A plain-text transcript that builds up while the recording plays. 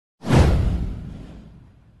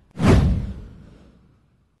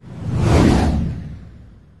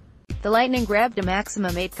The Lightning grabbed a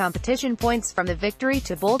maximum 8 competition points from the victory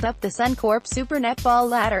to bolt up the Suncorp Super Netball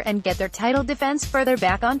ladder and get their title defense further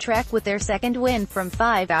back on track with their second win from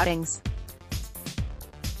 5 outings.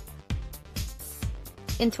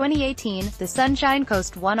 In 2018, the Sunshine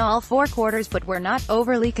Coast won all 4 quarters but were not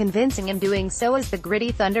overly convincing in doing so as the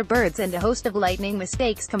gritty Thunderbirds and a host of Lightning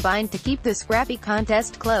mistakes combined to keep the scrappy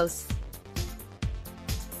contest close.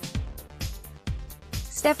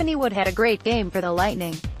 Stephanie Wood had a great game for the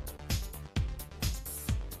Lightning.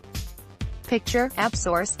 Picture,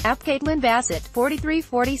 AAPSource, AAPCaitlin Bassett,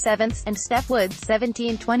 43/47, and Steph Wood,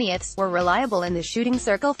 17/20, were reliable in the shooting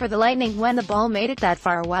circle for the Lightning when the ball made it that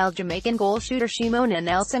far, while Jamaican goal shooter Shimona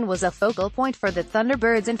Nelson was a focal point for the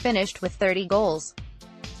Thunderbirds and finished with 30 goals.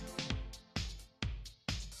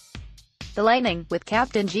 The Lightning, with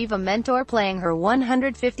captain Jiva Mentor playing her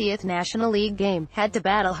 150th National League game, had to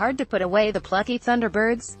battle hard to put away the plucky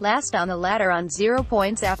Thunderbirds, last on the ladder on 0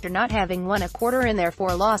 points after not having won a quarter in their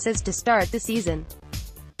 4 losses to start the season.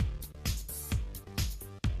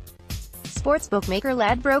 Sports bookmaker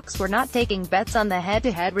Ladbrokes were not taking bets on the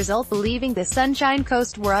head-to-head result, believing the Sunshine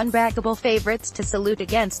Coast were unbackable favorites to salute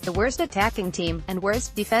against the worst attacking team, and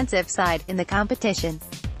worst defensive side, in the competition.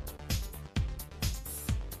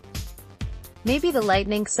 Maybe the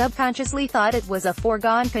Lightning subconsciously thought it was a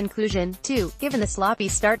foregone conclusion, too, given the sloppy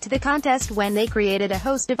start to the contest when they created a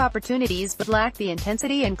host of opportunities but lacked the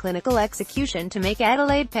intensity and clinical execution to make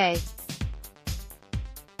Adelaide pay.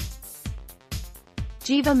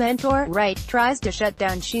 Jiva Mentor, right, tries to shut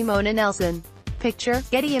down Shimona Nelson. Picture,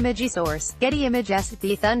 Getty Image Source, Getty Image. As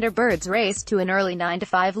the Thunderbirds raced to an early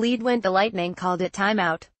 9-5 lead when the Lightning called it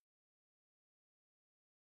timeout.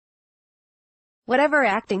 Whatever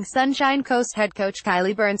acting Sunshine Coast head coach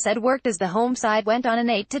Kylie Byrne said worked as the home side went on an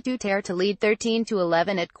 8-2 tear to lead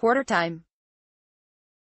 13-11 at quarter-time.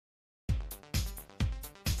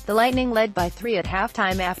 The Lightning led by 3 at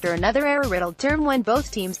halftime after another error-riddled term when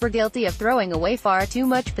both teams were guilty of throwing away far too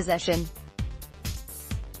much possession.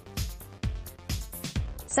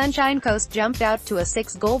 Sunshine Coast jumped out to a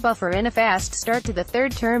 6-goal buffer in a fast start to the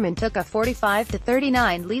third term and took a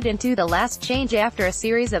 45-39 lead into the last change after a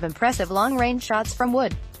series of impressive long-range shots from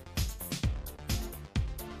Wood.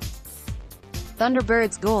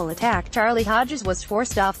 Thunderbirds' goal attack Charlie Hodges was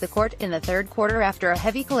forced off the court in the third quarter after a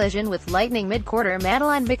heavy collision with Lightning mid-quarter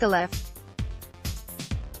Madeline Mikolev.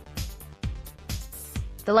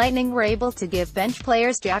 The Lightning were able to give bench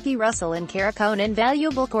players Jackie Russell and Cara Conan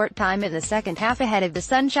valuable court time in the second half ahead of the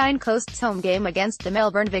Sunshine Coast's home game against the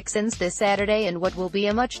Melbourne Vixens this Saturday in what will be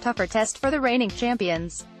a much tougher test for the reigning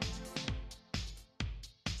champions.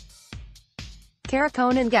 Cara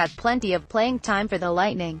Conan got plenty of playing time for the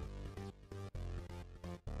Lightning.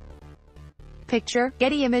 Picture,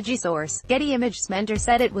 Getty Image Source, Getty Image. Mentor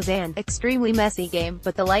said it was an extremely messy game,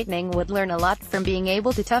 but the Lightning would learn a lot from being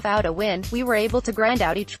able to tough out a win. We were able to grind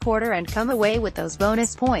out each quarter and come away with those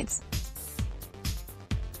bonus points.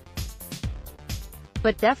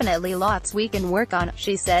 But definitely lots we can work on,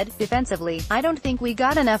 she said. Defensively, I don't think we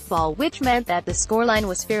got enough ball, which meant that the scoreline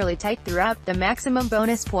was fairly tight throughout. The maximum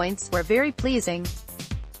bonus points were very pleasing.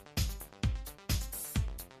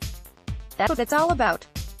 That's what it's all about.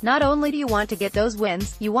 Not only do you want to get those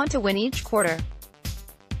wins, you want to win each quarter.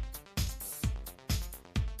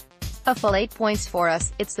 A full 8 points for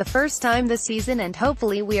us. It's the first time this season and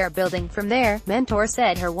hopefully we are building from there. Mentor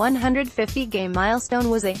said her 150-game milestone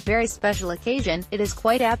was a very special occasion. It is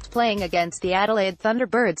quite apt playing against the Adelaide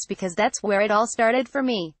Thunderbirds because that's where it all started for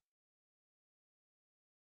me.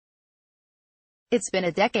 It's been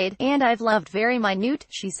a decade, and I've loved very minute,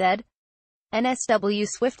 she said. NSW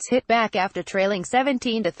Swifts hit back after trailing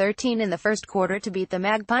 17-13 in the first quarter to beat the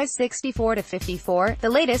Magpies 64-54. The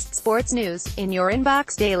latest sports news, in your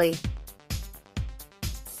inbox daily.